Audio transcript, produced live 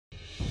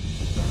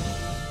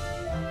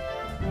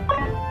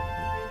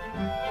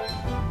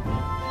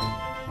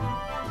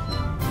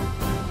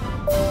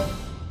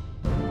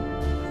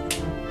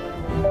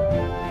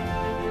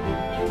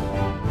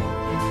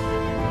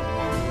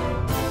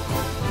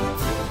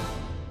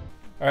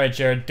Alright,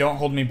 Jared, don't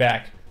hold me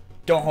back.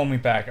 Don't hold me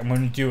back. I'm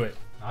gonna do it.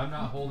 I'm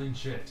not holding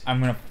shit. I'm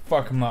gonna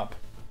fuck him up.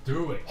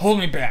 Do it. Hold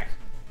me back.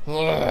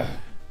 Ugh.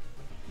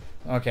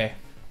 Okay.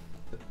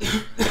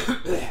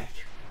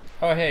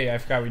 Oh, hey, I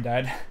forgot we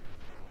died.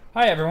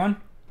 Hi, everyone.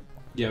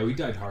 Yeah, we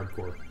died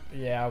hardcore.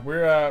 Yeah,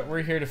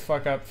 we're here to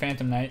fuck up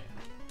Phantom Knight.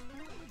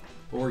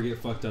 Or get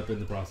fucked up in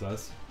the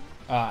process.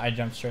 I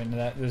jumped straight into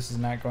that. This is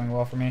not going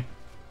well for me.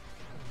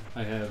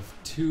 I have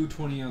 2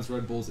 20-ounce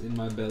Red Bulls in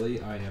my belly.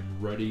 I am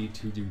ready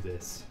to do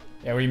this.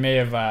 Yeah, we may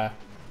have,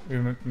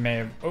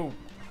 oh,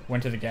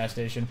 went to the gas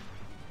station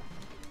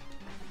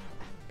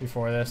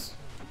before this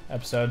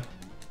episode.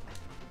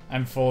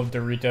 I'm full of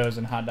Doritos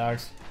and hot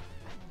dogs.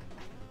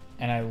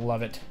 And I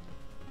love it.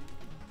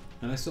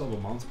 And I still have a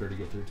monster to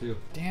get through, too.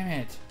 Damn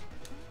it.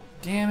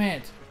 Damn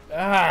it.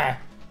 Ah!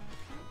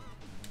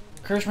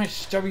 Curse my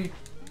stubby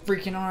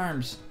freaking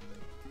arms.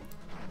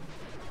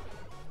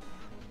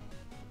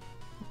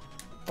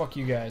 Fuck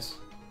you guys.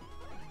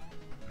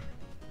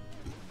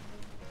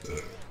 Ugh,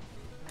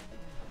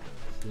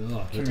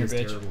 Come here, tastes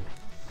bitch. terrible.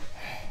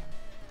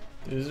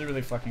 Dude, this is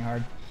really fucking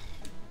hard.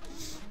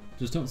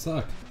 Just don't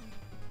suck.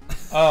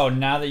 Oh,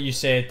 now that you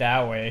say it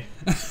that way.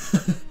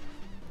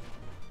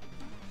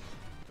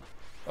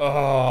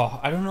 Oh,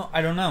 I don't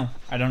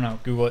know.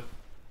 Google it.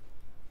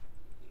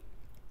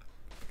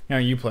 No,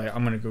 you play it.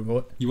 I'm gonna Google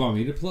it. You want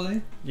me to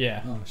play?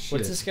 Yeah. Oh, shit.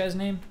 What's this guy's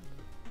name?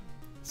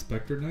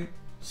 Specter Knight?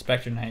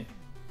 Specter Knight.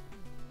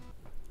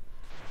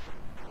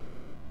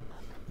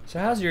 So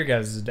how's your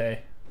guys'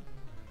 day?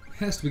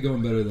 Has to be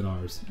going better than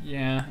ours.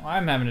 Yeah, well,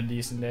 I'm having a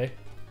decent day.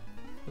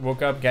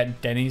 Woke up, got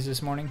Denny's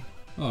this morning.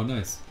 Oh,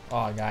 nice.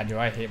 Oh god, do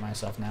I hate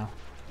myself now.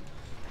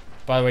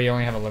 By the way, you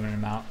only have a limited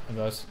amount of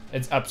those.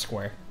 It's up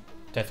square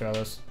to throw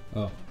those.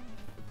 Oh.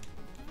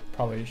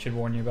 Probably should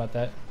warn you about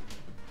that.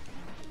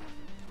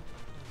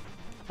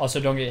 Also,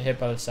 don't get hit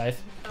by the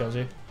scythe. It kills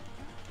you.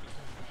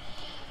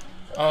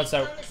 Oh, it's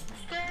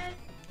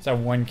that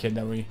one kid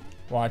that we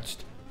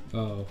watched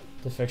Oh.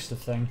 to fix the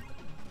thing.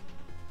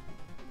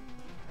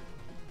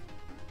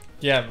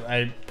 Yeah,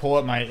 I pull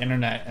up my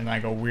internet and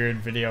like a weird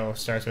video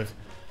starts with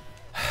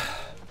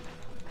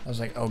I was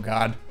like, oh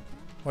god,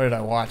 what did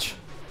I watch?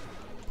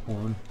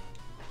 Porn.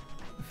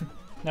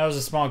 That was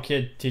a small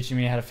kid teaching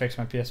me how to fix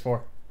my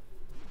PS4.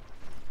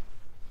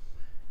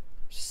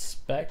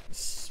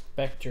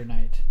 Specter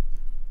Knight.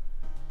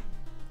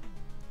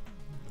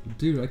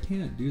 Dude, I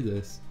can't do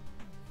this.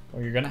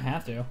 Well, you're gonna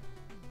have to.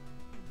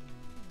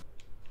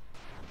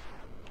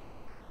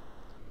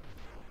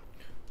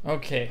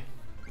 Okay.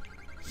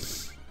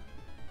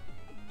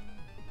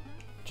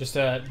 Just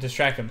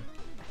distract him.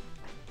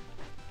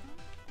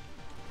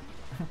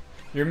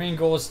 Your main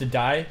goal is to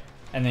die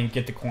and then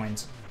get the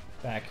coins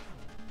back.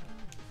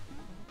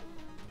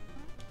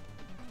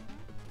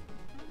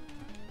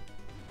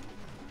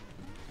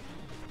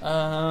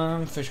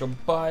 Official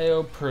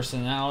bio,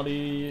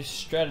 personality,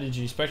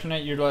 strategy. Specter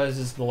Knight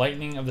utilizes the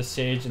lightning of the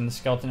stage and the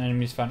skeleton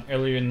enemies found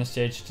earlier in the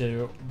stage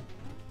to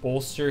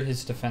bolster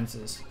his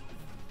defenses.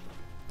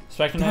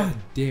 Specter Knight. God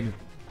damn it.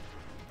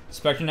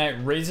 Specter Knight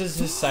raises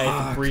his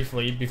scythe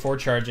briefly before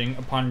charging.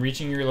 Upon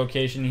reaching your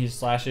location, he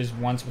slashes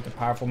once with a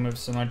powerful move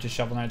similar to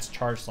Shovel Knight's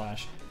Charge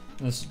Slash,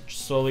 and this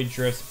slowly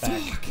drifts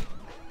back to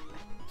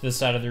the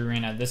side of the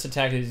arena. This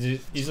attack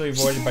is easily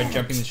avoided by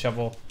jumping the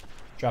shovel,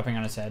 dropping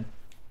on his head.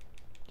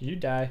 Did you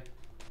die?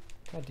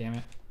 God damn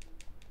it.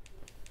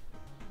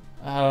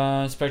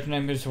 Specter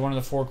Knight moves to one of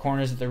the 4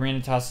 corners of the arena,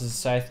 tosses his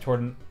scythe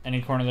toward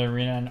any corner of the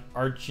arena, an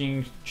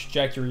arching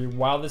trajectory.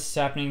 While this is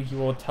happening, he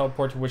will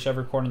teleport to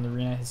whichever corner of the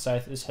arena his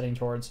scythe is heading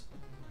towards.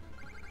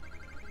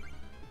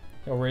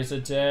 He'll raise the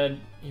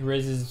dead. He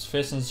raises his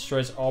fist and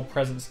destroys all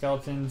present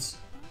skeletons.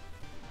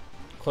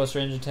 Close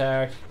range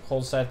attack.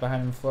 Cold scythe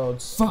behind him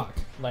floats. Fuck.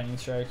 Lightning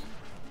strike.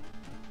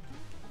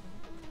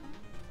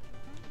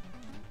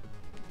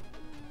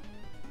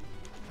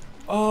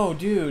 Oh,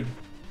 dude.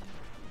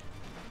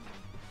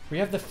 We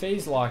have the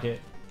phase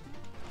locket.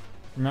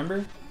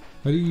 Remember?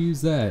 How do you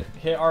use that?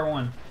 Hit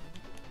R1.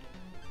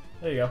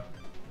 There you go.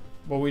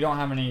 Well, we don't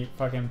have any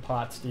fucking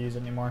pots to use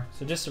anymore,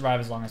 so just survive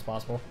as long as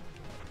possible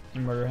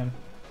and murder him.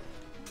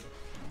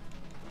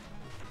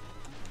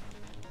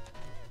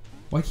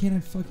 Why can't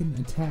I fucking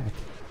attack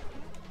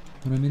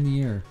when I'm in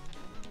the air?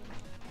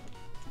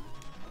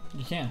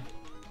 You can.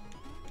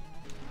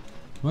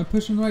 Am I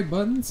pushing the right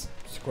buttons?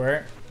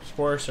 Square,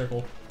 square,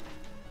 circle.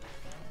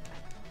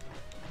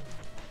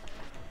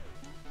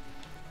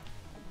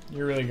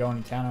 You're really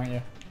going to town, aren't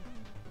you?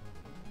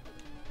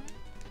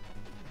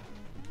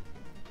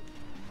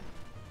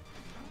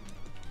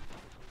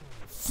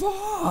 Fuck!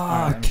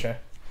 Alright, let me try.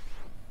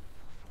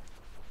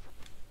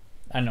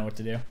 I know what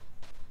to do.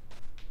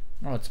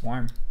 Oh, it's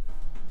warm.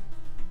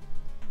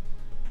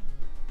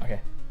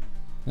 Okay.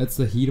 That's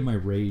the heat of my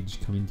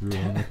rage coming through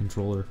on the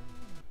controller.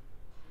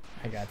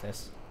 I got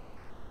this.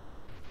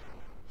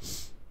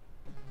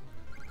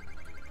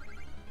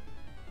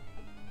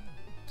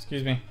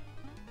 Excuse me.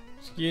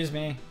 Excuse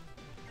me.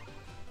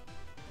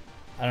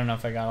 I don't know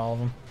if I got all of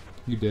them.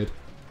 You did.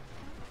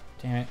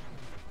 Damn it.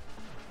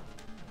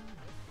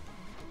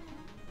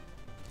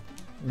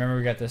 Remember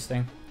we got this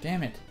thing.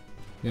 Damn it.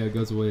 Yeah, it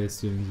goes away as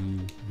soon as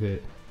you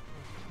hit.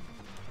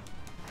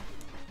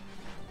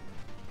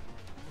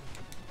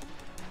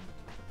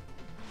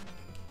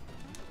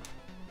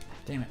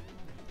 Damn it.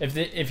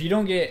 If you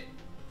don't get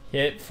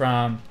hit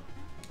from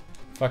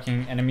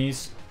fucking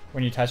enemies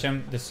when you touch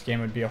them, this game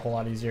would be a whole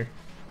lot easier.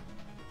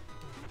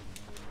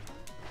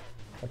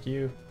 Fuck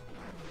you.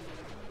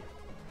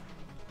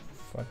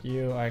 Fuck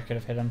you. I could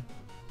have hit him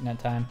in that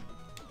time.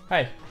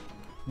 Hi.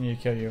 I need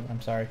to kill you.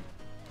 I'm sorry.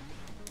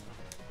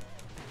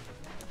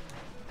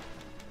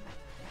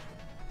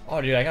 Oh,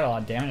 dude, I got a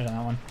lot of damage on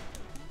that one.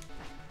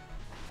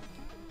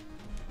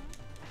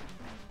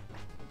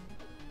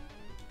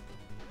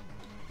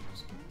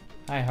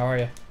 Hi, how are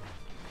you?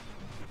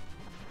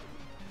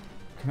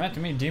 Come after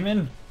me,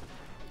 demon.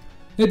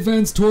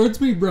 Advance towards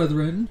me,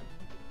 brethren.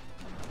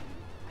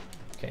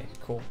 Okay,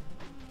 cool.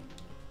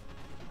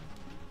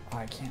 Oh,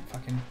 I can't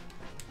fucking...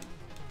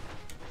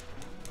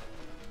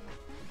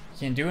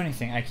 Can't do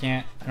anything. I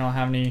don't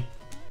have any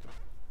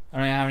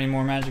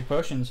more magic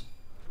potions.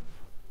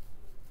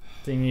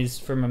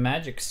 Thingies for my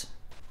magics.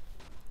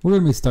 We're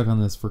gonna be stuck on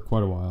this for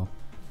quite a while.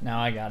 No,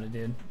 I got it,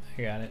 dude.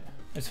 I got it.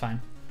 It's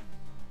fine.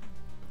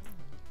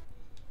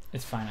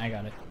 It's fine. I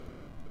got it.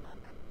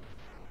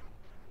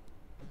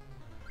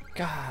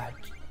 God,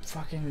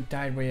 fucking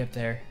died way up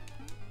there.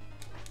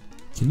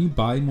 Can you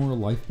buy more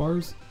life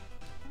bars?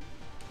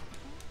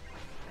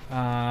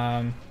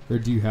 Or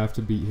do you have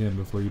to beat him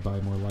before you buy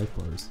more life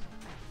bars?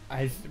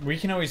 We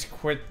can always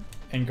quit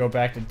and go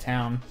back to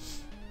town,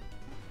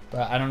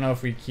 but I don't know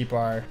if we keep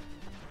our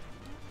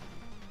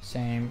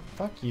same.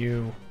 Fuck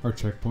you. Our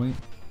checkpoint?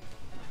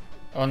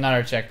 Oh, not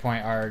our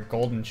checkpoint. Our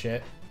golden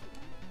shit.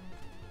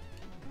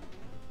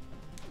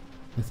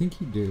 I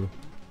think you do.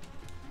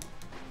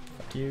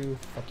 Fuck you.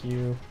 Fuck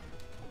you.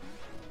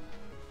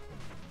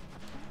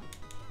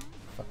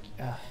 Fuck.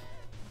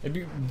 It'd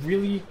be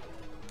really,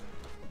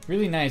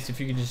 really nice if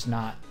you could just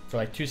not for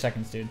like 2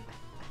 seconds, dude.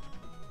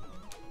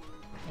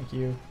 Thank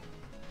you.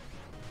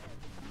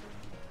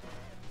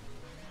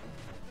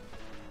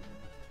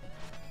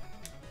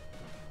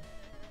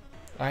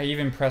 I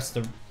even pressed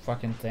the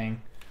fucking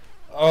thing.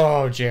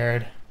 Oh,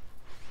 Jared.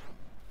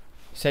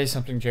 Say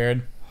something,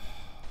 Jared.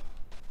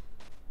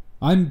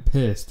 I'm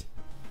pissed.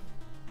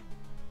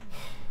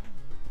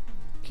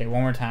 Okay,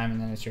 one more time and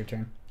then it's your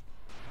turn.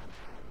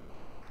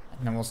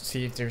 And then we'll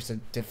see if there's a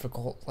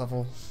difficult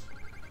level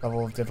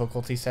of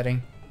difficulty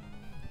setting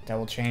that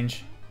will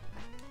change.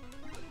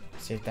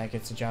 See if that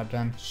gets the job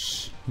done.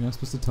 Shh. You're not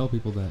supposed to tell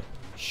people that.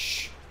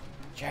 Shh.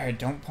 Jared,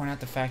 don't point out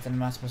the fact that I'm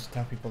not supposed to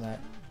tell people that.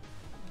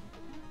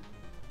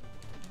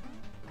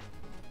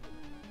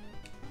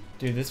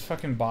 Dude, this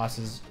fucking boss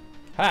is...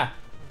 Ha!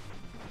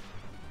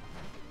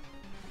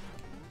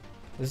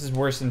 This is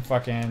worse than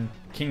fucking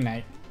King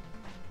Knight.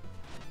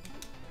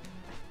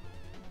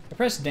 I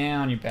pressed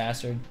down, you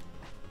bastard.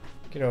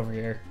 Get over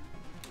here.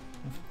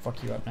 I'll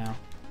fuck you up now.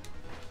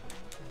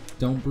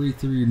 Don't breathe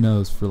through your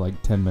nose for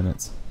like 10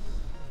 minutes.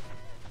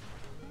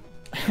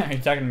 Are you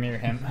talking to me or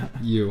him?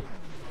 You.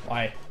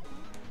 Why?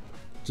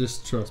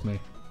 Just trust me.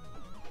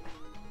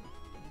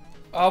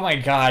 Oh my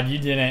god, you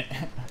didn't.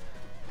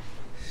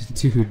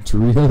 Dude,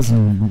 Doritos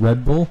and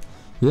Red Bull?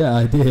 Yeah,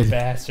 I did.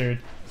 Bastard.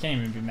 Can't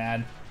even be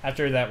mad.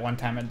 After that one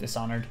time at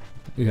Dishonored.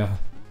 Yeah.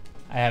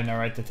 I have no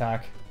right to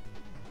talk.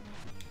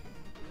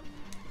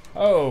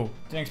 Oh,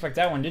 didn't expect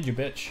that one, did you,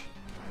 bitch?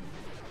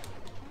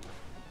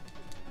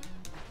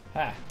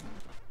 Ha.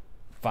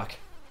 Fuck.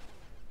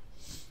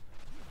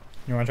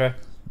 You wanna try?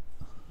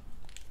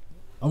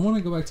 I want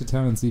to go back to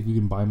town and see if you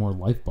can buy more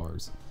life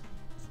bars.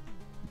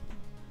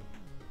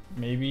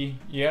 Maybe.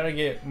 You gotta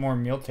get more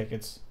meal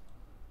tickets.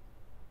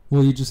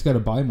 Well, you just gotta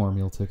buy more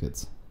meal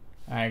tickets.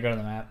 Alright, go to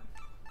the map.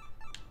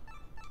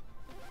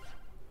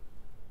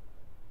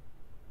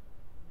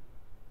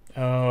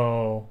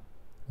 Oh.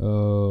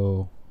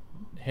 Oh.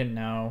 Hit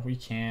no, we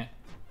can't.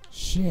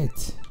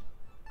 Shit.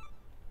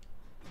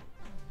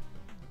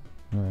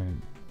 Alright.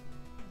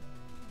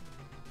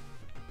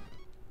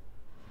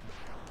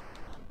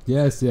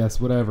 Yes, yes,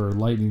 whatever.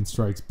 Lightning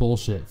strikes.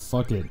 Bullshit.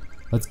 Fuck it.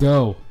 Let's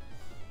go.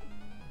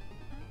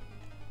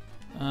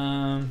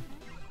 God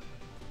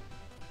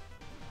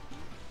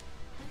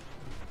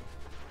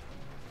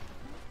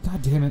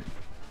damn it.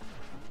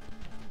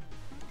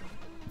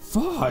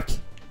 Fuck.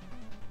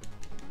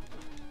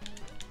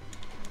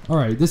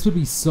 Alright, this would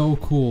be so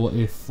cool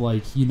if,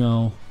 like, you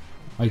know,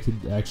 I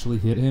could actually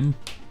hit him.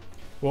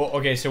 Well,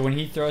 okay, so when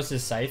he throws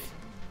his scythe...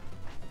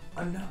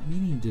 I'm not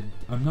meaning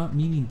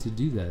to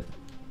do that.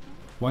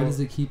 Why does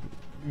it keep...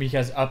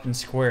 Because up and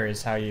square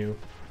is how you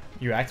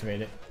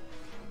activate it.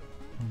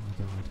 Oh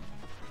my god.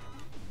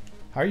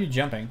 How are you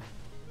jumping?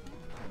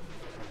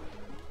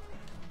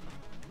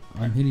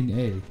 I'm hitting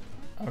A.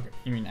 Okay,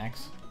 you mean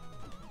X?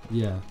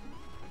 Yeah.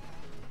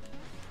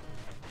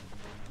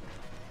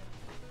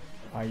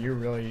 Oh, you're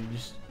really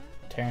just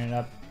tearing it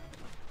up.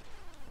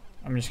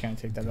 I'm just gonna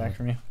take that back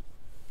from you.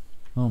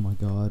 Oh my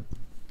god.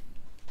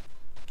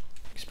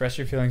 Express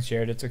your feelings,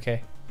 Jared. It's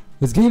okay.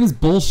 This game is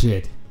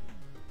bullshit.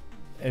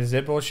 Is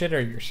it bullshit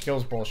or your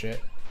skills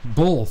bullshit?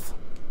 Both.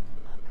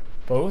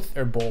 Both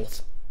or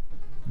both?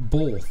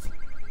 Both.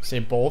 Say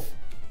both?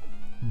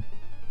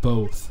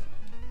 Both.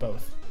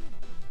 Both.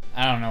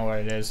 I don't know what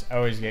it is. I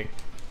always get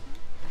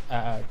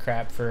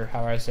crap for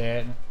how I say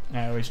it, and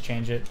I always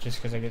change it just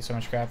because I get so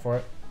much crap for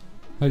it.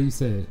 How do you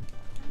say it?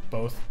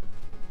 Both.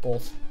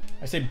 Both.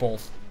 I say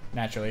both,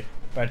 naturally,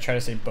 but I try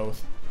to say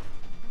both.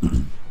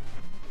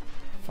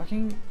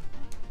 Fucking...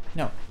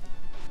 No.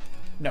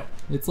 No.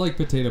 It's like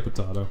potato.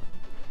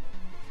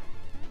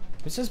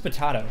 Who says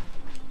potato?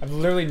 I've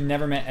literally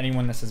never met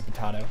anyone that says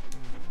potato.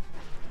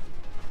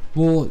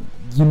 Well,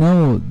 you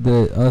know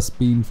that us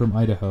being from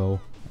Idaho,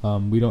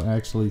 we don't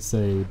actually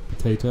say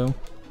potato,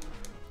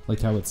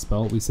 like how it's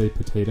spelled. We say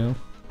potato.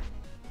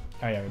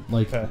 Oh yeah,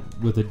 like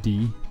with a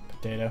D.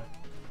 Potato.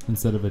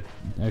 Instead of an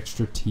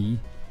extra T.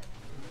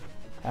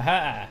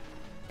 Aha!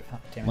 Oh,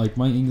 damn it. Like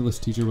my English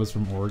teacher was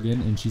from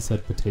Oregon, and she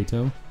said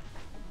potato.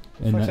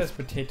 And what says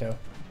potato?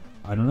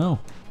 I don't know.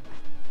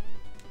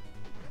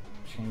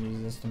 Just gonna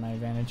use this to my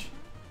advantage.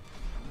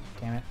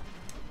 Damn it.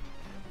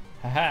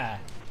 Haha,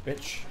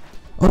 bitch.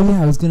 Oh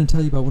yeah, I was gonna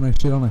tell you about when I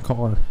shit on a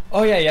car.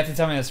 Oh yeah, you have to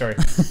tell me that story.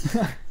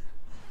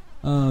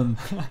 All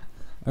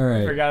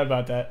right. I forgot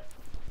about that.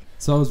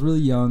 So I was really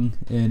young,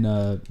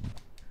 and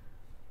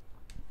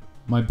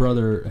my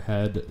brother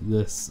had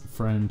this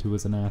friend who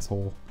was an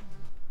asshole,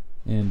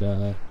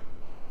 and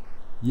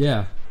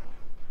yeah,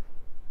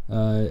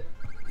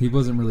 he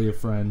wasn't really a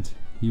friend.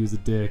 He was a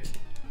dick,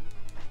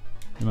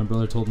 and my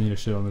brother told me to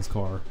shit on his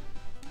car.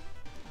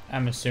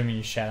 I'm assuming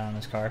you shat on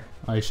his car.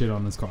 I shit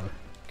on his car.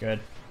 Good.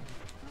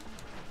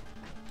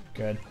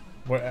 Good.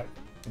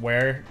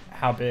 Where?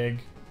 How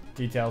big?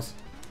 Details?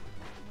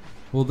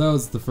 Well, that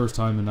was the first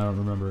time, and I don't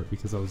remember it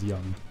because I was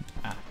young.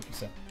 Ah,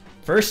 so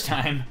first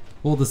time?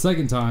 Well, the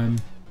second time,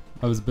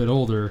 I was a bit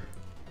older,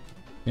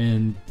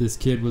 and this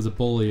kid was a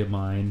bully of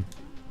mine,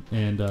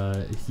 and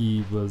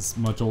he was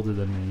much older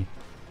than me.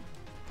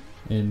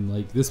 And,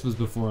 like, this was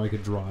before I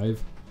could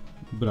drive,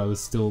 but I was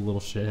still a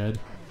little shithead.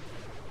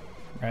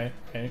 Right.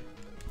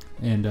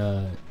 And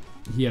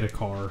he had a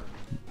car.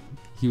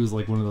 He was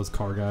like one of those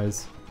car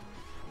guys.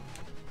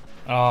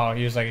 Oh,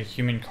 he was like a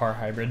human car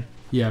hybrid.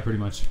 Yeah, pretty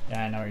much.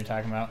 Yeah, I know what you're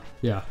talking about.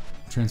 Yeah,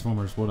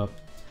 Transformers, what up?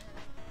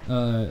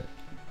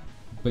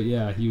 But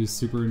yeah, he was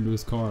super into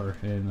his car,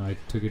 and I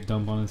took a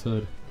dump on his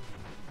hood.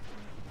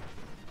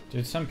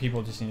 Dude, some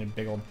people just need a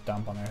big old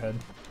dump on their hood.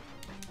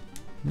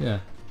 Yeah.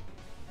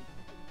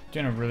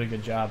 Doing a really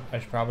good job. I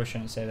probably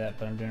shouldn't say that,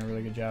 but I'm doing a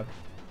really good job.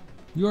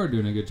 You are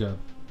doing a good job.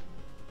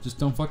 Just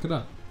don't fuck it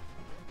up.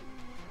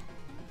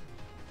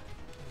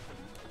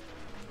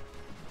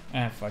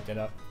 I fucked it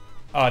up.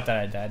 Oh, I thought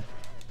I died.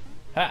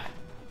 Ha!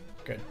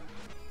 Good.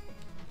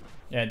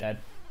 Yeah, I died.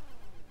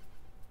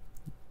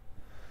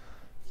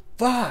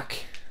 Fuck!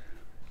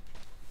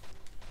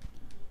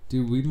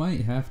 Dude, we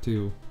might have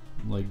to,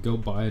 like, go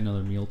buy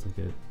another meal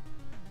ticket.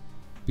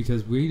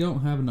 Because we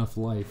don't have enough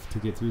life to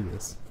get through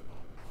this.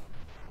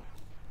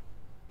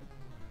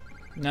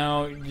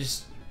 No, you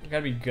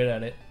gotta be good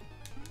at it.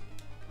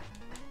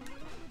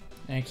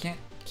 And I can't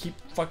keep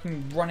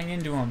fucking running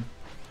into him.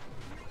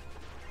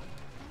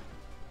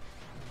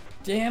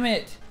 Damn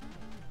it!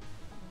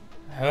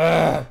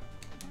 Ugh.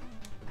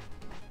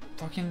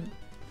 Fucking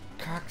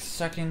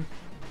cocksucking.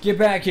 Get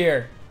back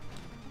here!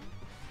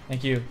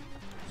 Thank you.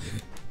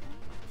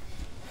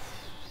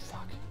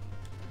 Fuck.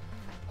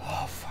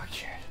 Oh, fuck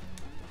shit.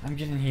 I'm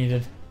getting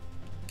heated.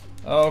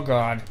 Oh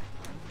god.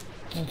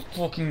 I'm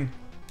fucking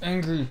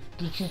angry.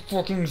 Get you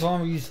fucking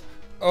zombies.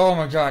 Oh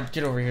my god,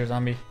 get over here,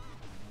 zombie.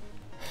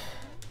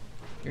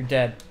 You're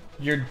dead.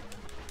 You're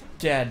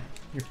dead.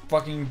 You're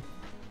fucking...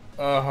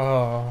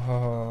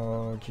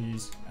 Oh,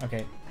 jeez.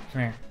 Okay,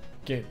 come here.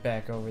 Get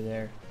back over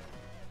there.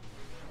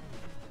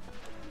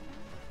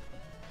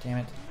 Damn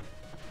it.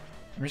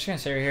 I'm just gonna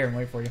stay right here and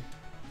wait for you.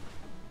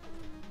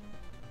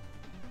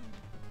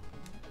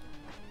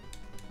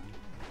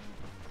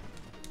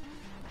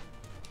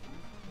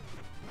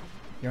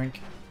 Yoink.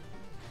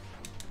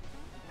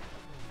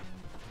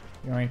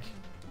 Yoink.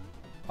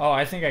 Oh,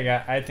 I think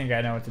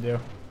I know what to do.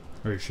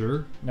 Are you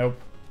sure? Nope.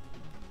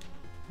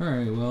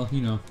 Alright, well,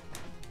 you know.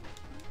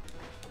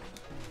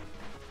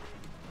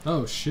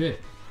 Oh,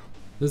 shit.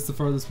 This is the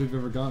farthest we've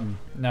ever gotten.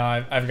 No,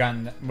 I've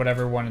gotten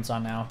whatever one it's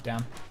on now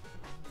down.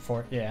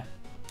 4, yeah.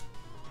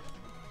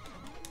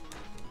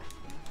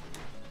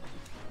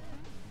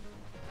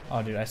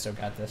 Oh, dude, I still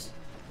got this.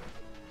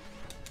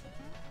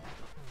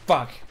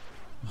 Fuck.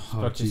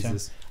 Oh,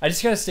 Jesus. I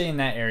just gotta stay in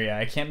that area.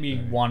 I can't be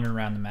wandering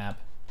around the map.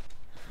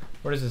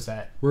 What is this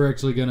at? We're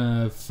actually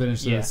gonna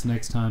finish this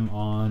next time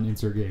on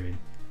Insert Gaming.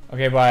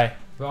 Okay, bye.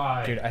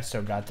 Bye. Dude, I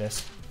still got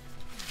this.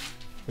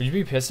 Would you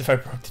be pissed if I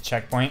broke the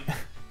checkpoint?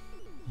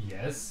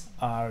 Yes.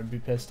 I would be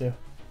pissed too.